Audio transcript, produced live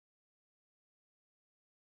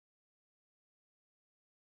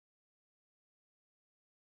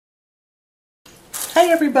Hi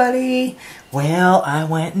everybody! Well, I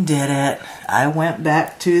went and did it. I went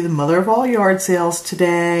back to the mother of all yard sales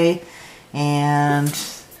today, and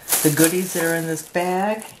the goodies that are in this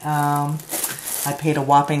bag, I paid a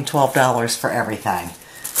whopping $12 for everything.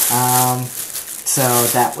 So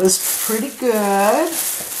that was pretty good.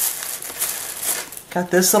 Got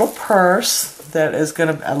this little purse that is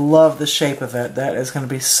gonna, I love the shape of it. That is gonna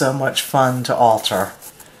be so much fun to alter.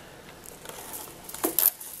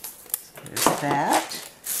 There's that.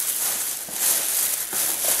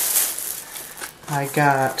 I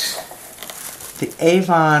got the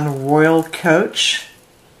Avon Royal Coach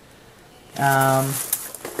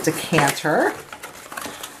decanter,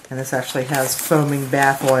 and this actually has foaming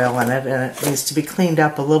bath oil in it, and it needs to be cleaned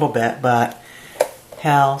up a little bit, but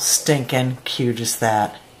how stinking cute is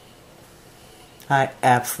that? I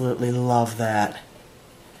absolutely love that.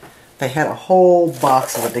 They had a whole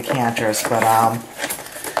box of the decanters, but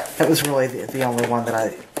that was really the only one that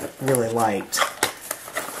I really liked.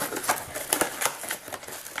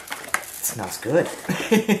 It smells good.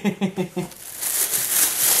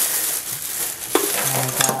 I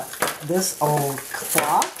got this old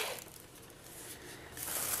clock.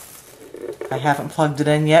 I haven't plugged it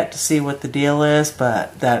in yet to see what the deal is,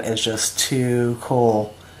 but that is just too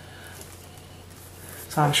cool.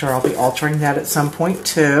 So I'm sure I'll be altering that at some point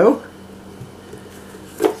too.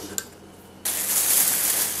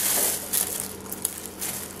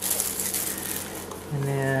 And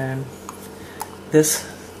then this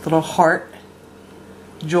little heart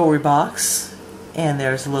jewelry box, and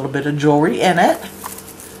there's a little bit of jewelry in it.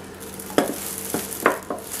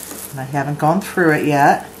 And I haven't gone through it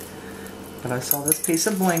yet, but I saw this piece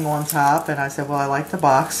of bling on top, and I said, well, I like the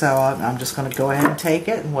box, so I'm just going to go ahead and take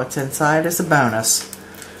it, and what's inside is a bonus.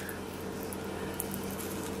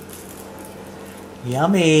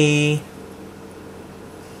 Yummy!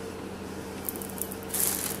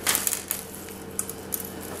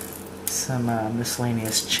 Some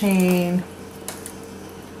miscellaneous chain.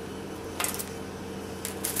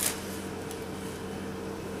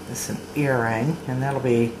 This is an earring, and that'll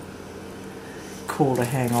be cool to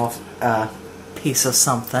hang off a piece of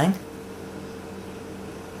something.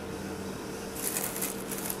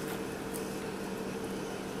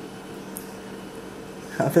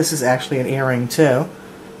 Oh, this is actually an earring too.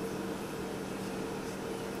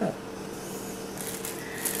 Oh.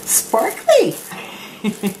 Sparkly!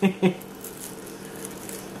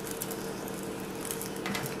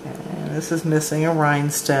 And this is missing a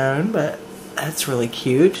rhinestone, but that's really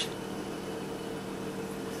cute.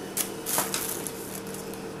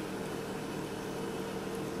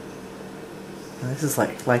 And this is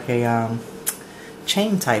like a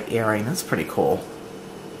chain type earring. That's pretty cool.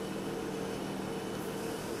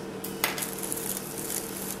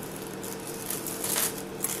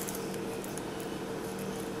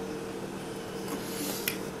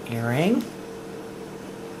 Earring.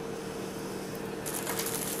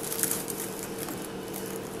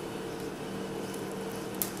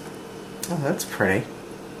 Oh, that's pretty.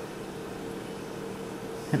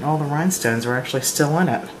 And all the rhinestones are actually still in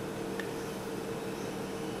it.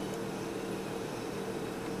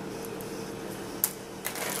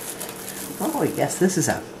 Oh yes, this is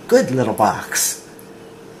a good little box.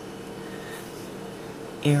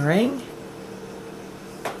 Earring.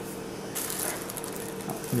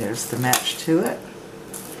 There's the match to it.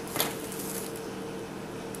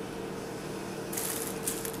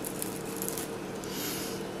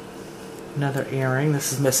 Another earring.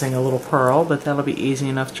 This is missing a little pearl, but that'll be easy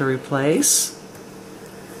enough to replace.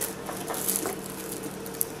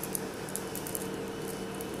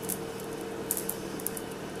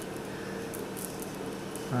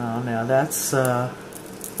 Oh, now that's a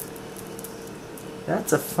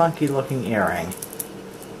funky looking earring.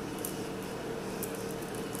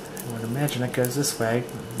 I would imagine it goes this way.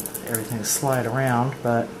 Everything's slide around,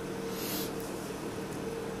 but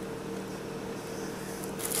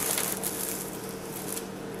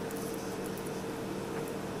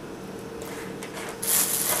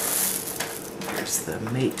there's the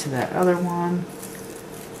mate to that other one.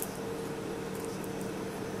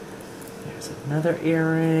 There's another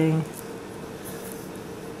earring.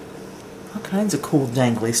 All kinds of cool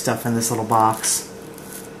dangly stuff in this little box.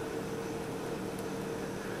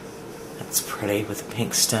 That's pretty with a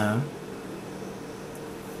pink stone.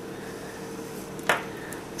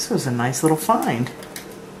 This was a nice little find.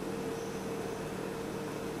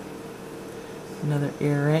 Another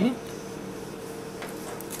earring.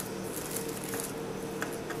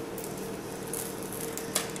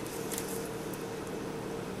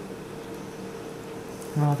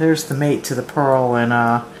 Well, there's the mate to the pearl and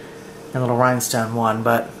little rhinestone one,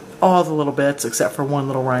 but all the little bits except for one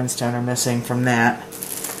little rhinestone are missing from that.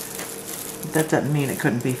 That doesn't mean it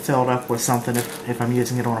couldn't be filled up with something if I'm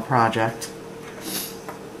using it on a project.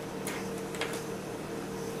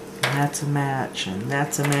 And that's a match, and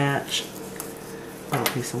that's a match. Little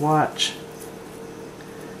piece of watch.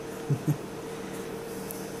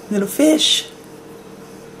 Little fish.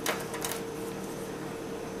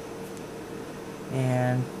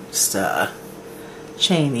 And just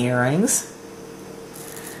chain earrings.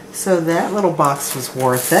 So that little box was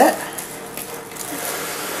worth it.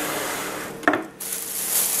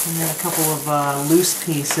 And then a couple of loose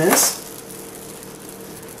pieces.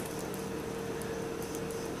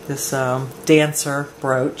 This dancer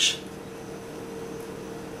brooch.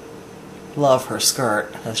 Love her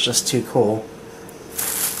skirt. That's just too cool.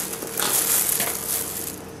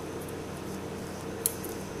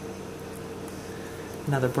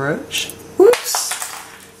 Another brooch. Whoops!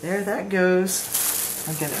 There that goes.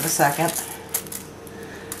 I'll get it in a second.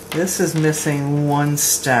 This is missing one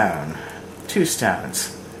stone. 2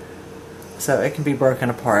 stones. So it can be broken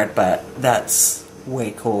apart, but that's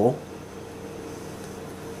way cool.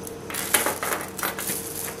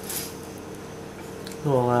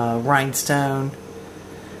 Little rhinestone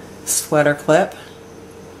sweater clip.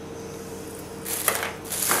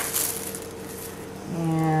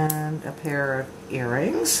 And a pair of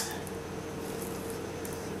earrings.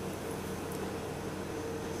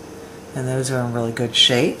 And those are in really good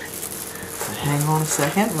shape. So hang on a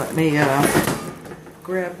second, let me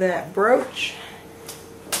grab that brooch.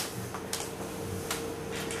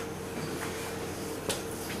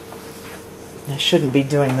 I shouldn't be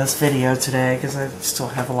doing this video today because I still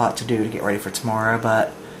have a lot to do to get ready for tomorrow,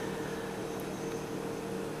 but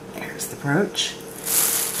there's the brooch.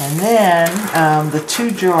 And then the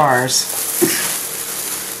 2 jars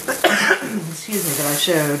excuse me, that I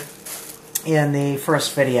showed in the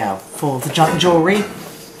first video full of the junk jewelry.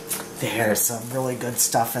 There's some really good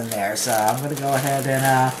stuff in there, so I'm going to go ahead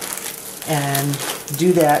and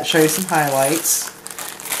do that, show you some highlights.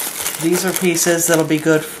 These are pieces that'll be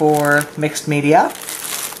good for mixed media.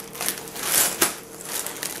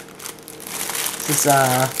 This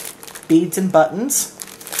is beads and buttons.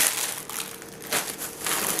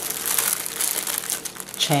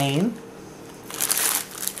 Chain.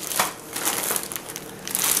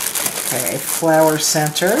 Okay, flower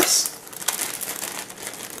centers.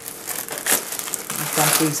 I'll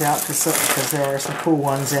dump these out because there are some cool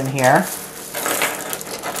ones in here.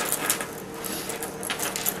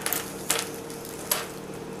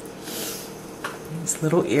 These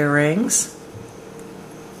little earrings.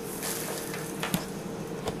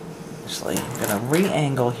 Actually, I'm going to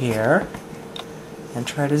re-angle here and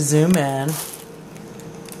try to zoom in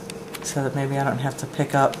so that maybe I don't have to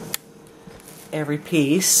pick up every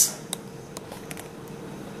piece.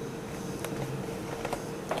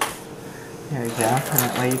 There you go. And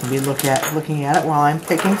that way you can be looking at it while I'm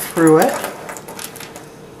picking through it.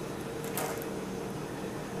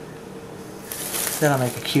 That'll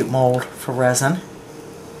make a cute mold for resin.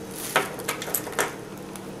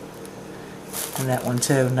 And that one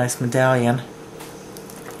too, nice medallion.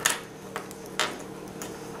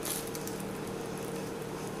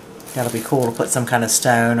 That'll be cool to put some kind of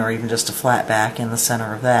stone or even just a flat back in the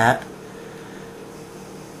center of that.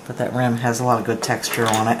 But that rim has a lot of good texture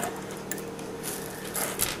on it.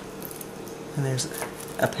 And there's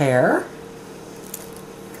a pair.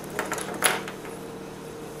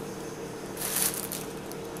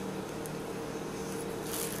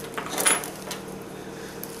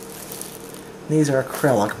 These are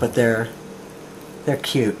acrylic, but they're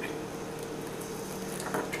cute.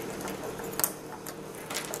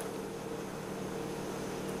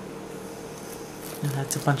 And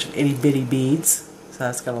that's a bunch of itty bitty beads. So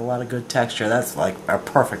that's got a lot of good texture. That's like a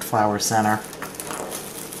perfect flower center.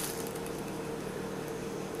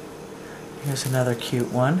 Here's another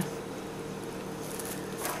cute one.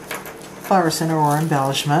 Flower center or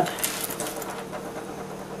embellishment.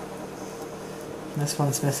 This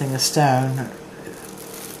one's missing a stone.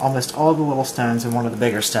 Almost all the little stones and one of the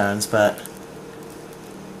bigger stones, but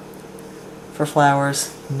for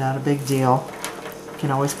flowers, not a big deal. You can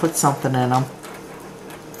always put something in them.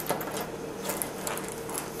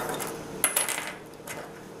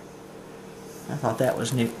 I thought that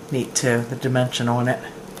was neat too, the dimension on it.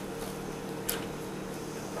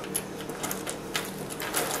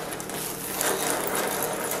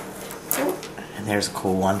 And there's a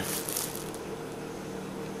cool one.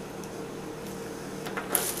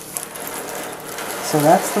 So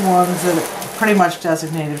that's the ones that are pretty much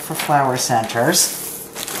designated for flower centers.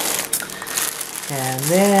 And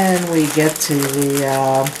then we get to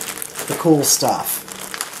the cool stuff.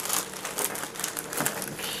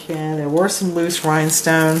 Okay, there were some loose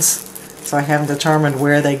rhinestones, so I haven't determined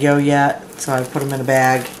where they go yet, so I put them in a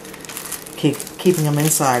bag, keeping them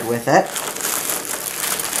inside with it.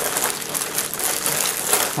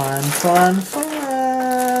 Fun, fun,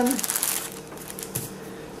 fun!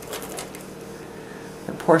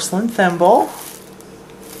 The porcelain thimble.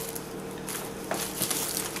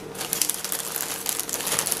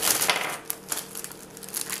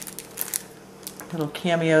 Little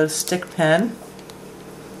cameo stick pen.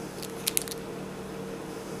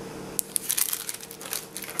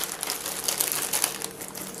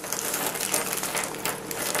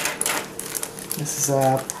 This is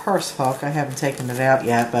a purse hook. I haven't taken it out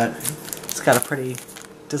yet, but it's got a pretty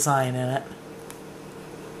design in it.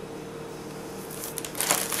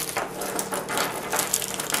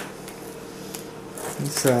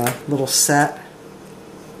 It's a little set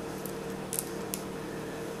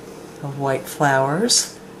of white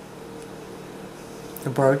flowers, a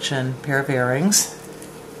brooch and pair of earrings.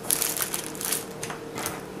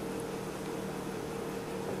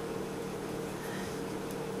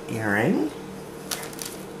 Earring.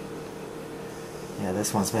 Yeah,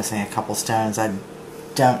 this one's missing a couple stones. I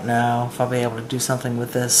don't know if I'll be able to do something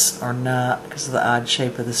with this or not because of the odd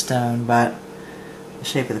shape of the stone, but the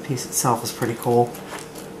shape of the piece itself is pretty cool.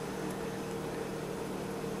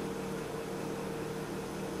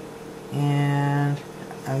 And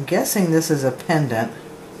I'm guessing this is a pendant,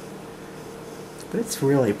 but it's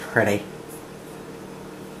really pretty.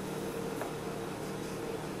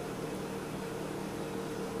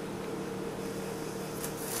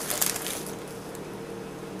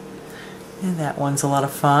 And that one's a lot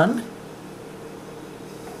of fun.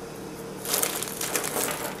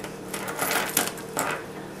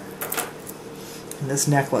 And this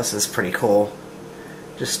necklace is pretty cool.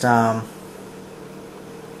 Just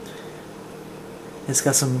it's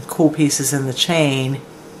got some cool pieces in the chain,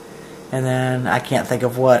 and then I can't think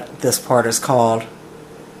of what this part is called.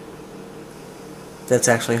 That's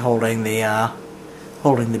actually holding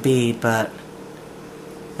the bead, but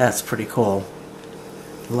that's pretty cool.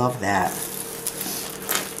 Love that.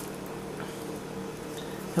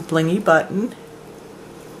 A blingy button.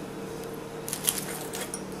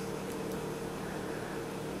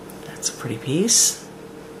 That's a pretty piece.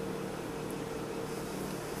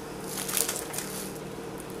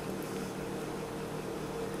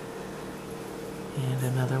 And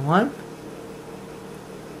another one.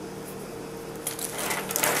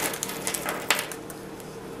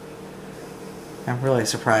 I'm really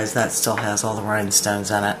surprised that still has all the rhinestones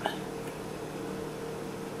in it.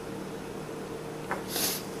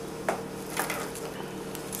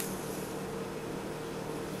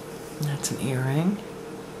 That's an earring.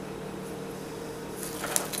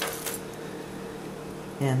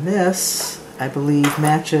 And this, I believe,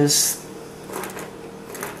 matches.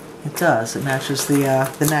 It does. It matches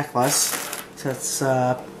the necklace. So it's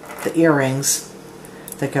the earrings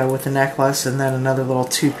that go with the necklace, and then another little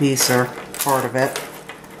two-piece or part of it.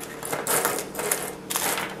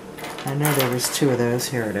 I know there was two of those.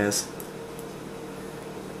 Here it is.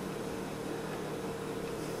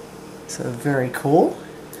 So very cool.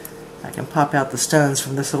 I can pop out the stones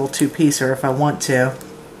from this little two-piecer if I want to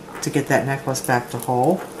get that necklace back to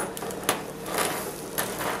whole.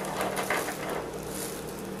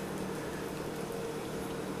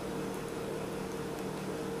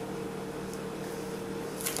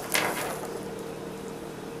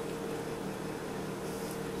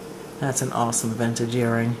 That's an awesome vintage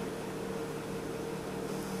earring.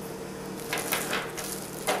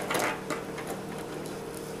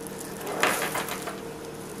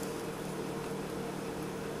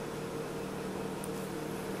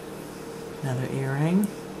 Another earring.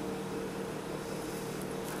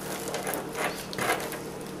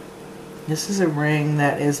 This is a ring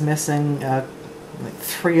that is missing like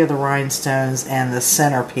 3 of the rhinestones and the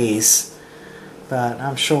centerpiece, but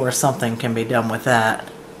I'm sure something can be done with that.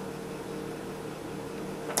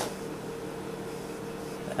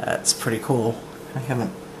 That's pretty cool. I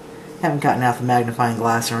haven't gotten out the magnifying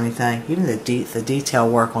glass or anything. Even the detail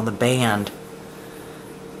work on the band.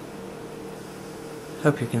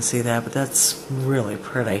 Hope you can see that, but that's really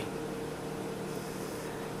pretty.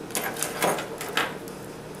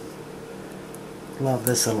 Love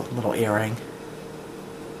this little earring.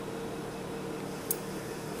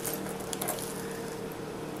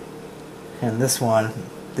 And this one,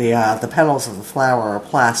 the petals of the flower are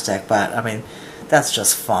plastic, but I mean, that's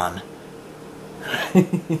just fun.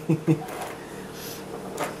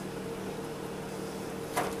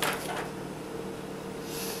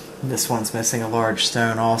 This one's missing a large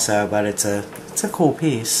stone also, but it's a cool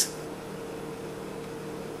piece.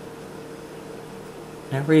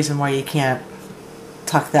 No reason why you can't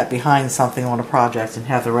tuck that behind something on a project and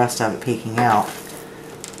have the rest of it peeking out.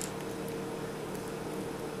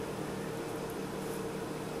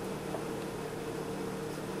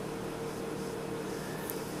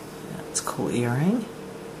 That's a cool earring.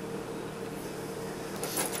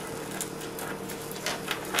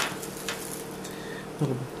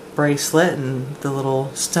 Little bracelet and the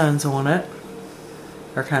little stones on it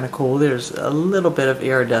are kind of cool. There's a little bit of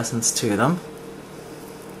iridescence to them.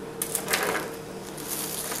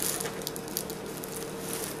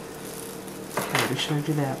 I already showed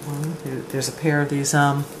you that one. There's a pair of these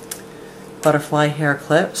butterfly hair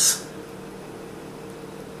clips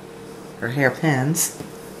or hair pins.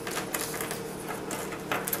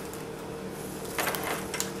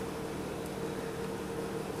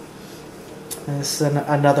 And this is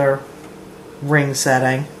another ring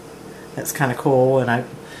setting that's kind of cool, and I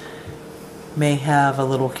may have a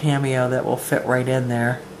little cameo that will fit right in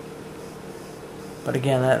there. But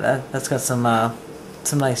again, that's got some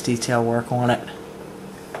nice detail work on it.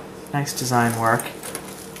 Nice design work.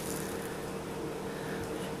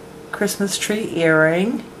 Christmas tree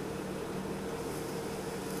earring.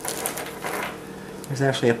 There's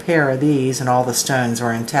actually a pair of these, and all the stones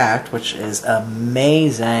are intact, which is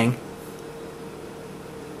amazing.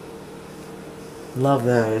 Love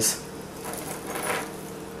those.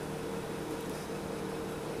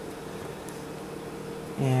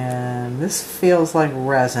 And this feels like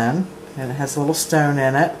resin, and it has a little stone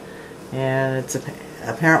in it, and it's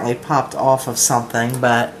apparently popped off of something,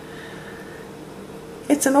 but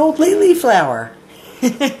it's an old lily flower.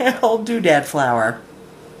 Old doodad flower.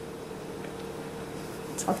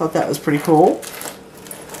 So I thought that was pretty cool.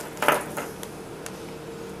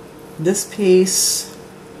 This piece,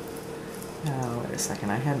 oh, wait a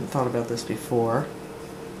second, I hadn't thought about this before.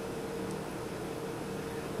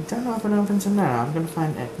 I don't know if it opens or not. I'm going to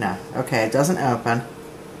find it. No. Okay, it doesn't open.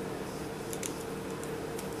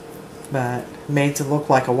 But made to look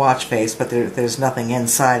like a watch face, but there's nothing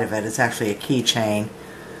inside of it. It's actually a keychain.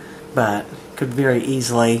 But could very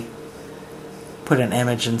easily put an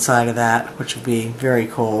image inside of that, which would be very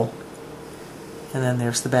cool. And then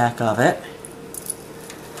there's the back of it.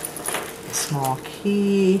 A small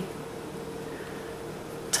key.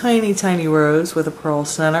 Tiny, tiny rose with a pearl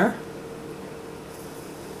center.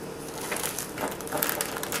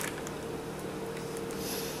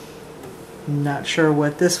 Not sure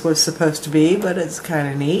what this was supposed to be, but it's kind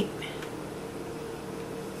of neat.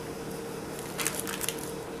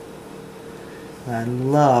 I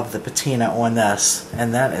love the patina on this,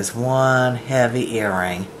 and that is one heavy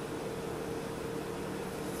earring.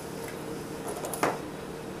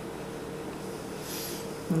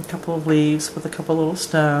 And a couple of leaves with a couple little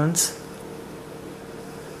stones.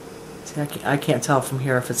 See, I can't tell from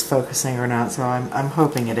here if it's focusing or not, so I'm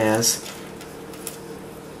hoping it is.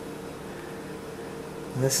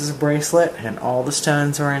 This is a bracelet, and all the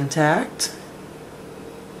stones are intact.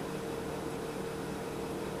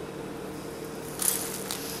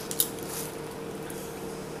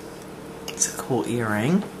 It's a cool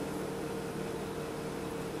earring.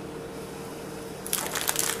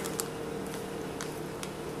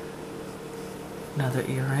 Another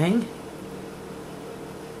earring.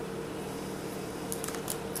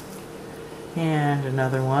 And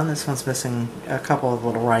another one. This one's missing a couple of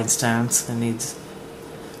little rhinestones. It needs...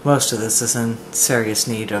 Most of this is in serious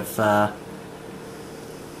need of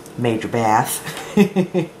major bath.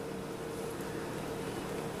 And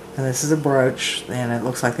this is a brooch, and it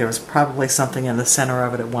looks like there was probably something in the center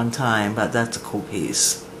of it at one time, but that's a cool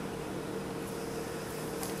piece.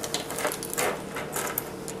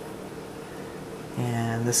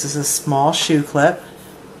 And this is a small shoe clip.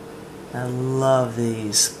 I love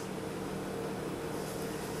these.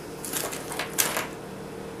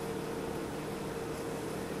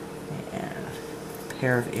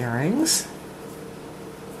 Pair of earrings.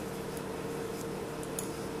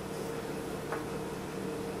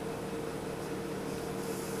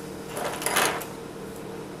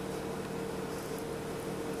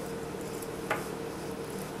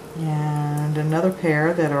 And another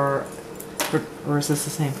pair that are, or is this the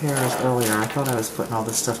same pair as earlier? I thought I was putting all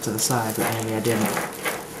this stuff to the side, but maybe I didn't.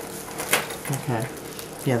 Okay.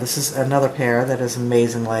 Yeah, this is another pair that is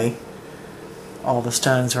amazingly, all the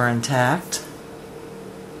stones are intact.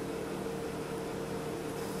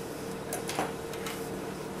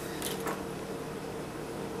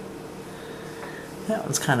 That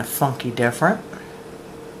one's kind of funky different.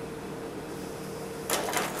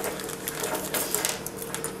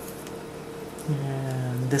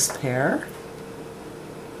 And this pair.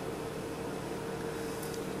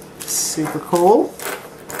 Super cool.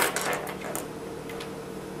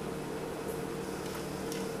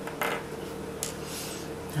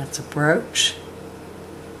 That's a brooch.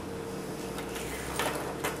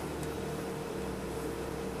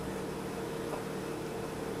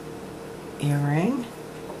 Earring.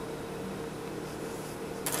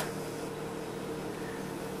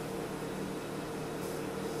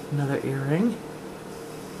 Another earring.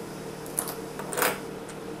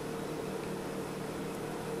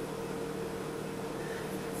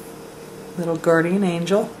 Little guardian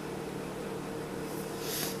angel.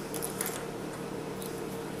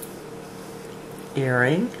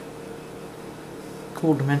 Earring.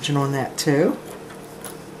 Cool dimension on that too.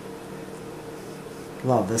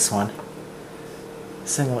 Love this one.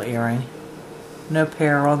 Single earring. No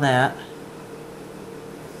pair on that.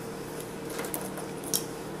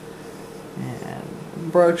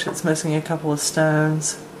 And brooch that's missing a couple of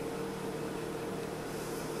stones.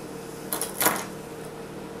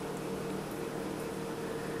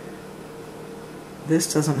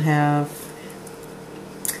 This doesn't have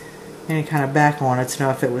any kind of back on it to know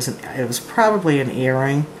if it was it was probably an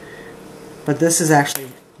earring, but this is actually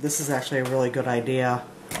a really good idea.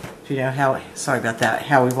 You know how, sorry about that,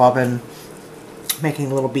 how we've all been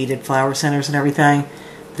making little beaded flower centers and everything.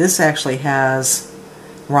 This actually has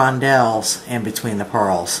rondelles in between the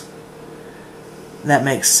pearls. That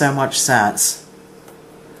makes so much sense.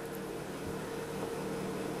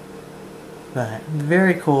 But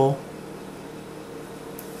very cool.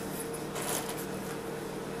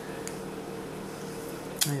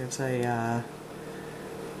 There's a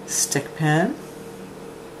stick pin.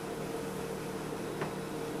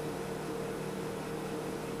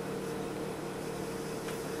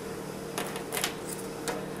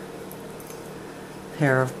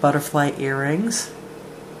 Pair of butterfly earrings.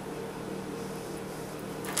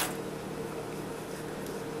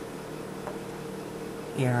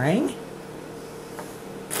 Earring.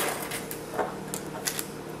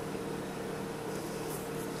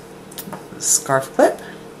 Scarf clip.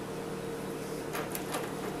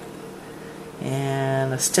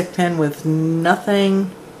 And a stick pin with nothing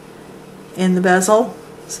in the bezel,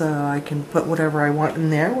 so I can put whatever I want in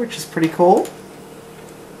there, which is pretty cool.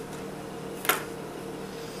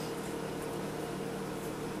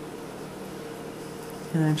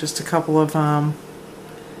 And then just a couple of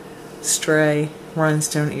stray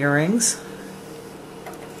rhinestone earrings.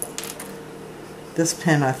 This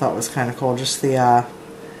pin I thought was kind of cool, just the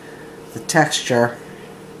texture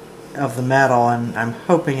of the metal, and I'm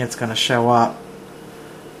hoping it's going to show up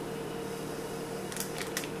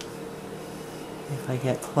if I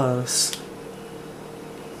get close,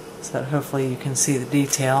 so that hopefully you can see the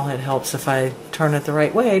detail. It helps if I turn it the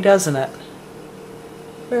right way, doesn't it?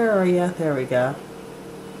 Where are you? There we go.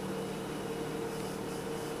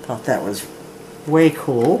 Thought that was way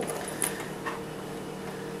cool.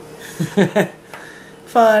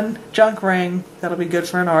 Fun junk ring. That'll be good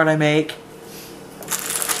for an art I make.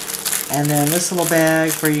 And then this little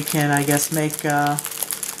bag where you can, I guess, make your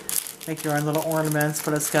own little ornaments,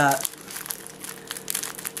 but it's got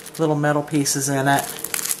little metal pieces in it,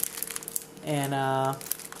 and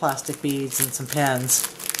plastic beads and some pens.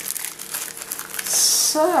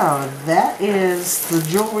 So that is the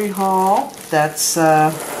jewelry haul. That's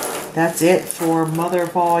it for Mother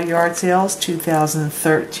of All Yard Sales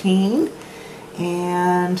 2013,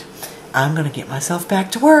 and I'm going to get myself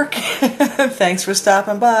back to work. Thanks for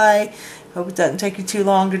stopping by. Hope it doesn't take you too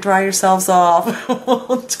long to dry yourselves off.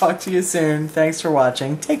 We'll talk to you soon. Thanks for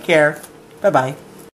watching. Take care. Bye-bye.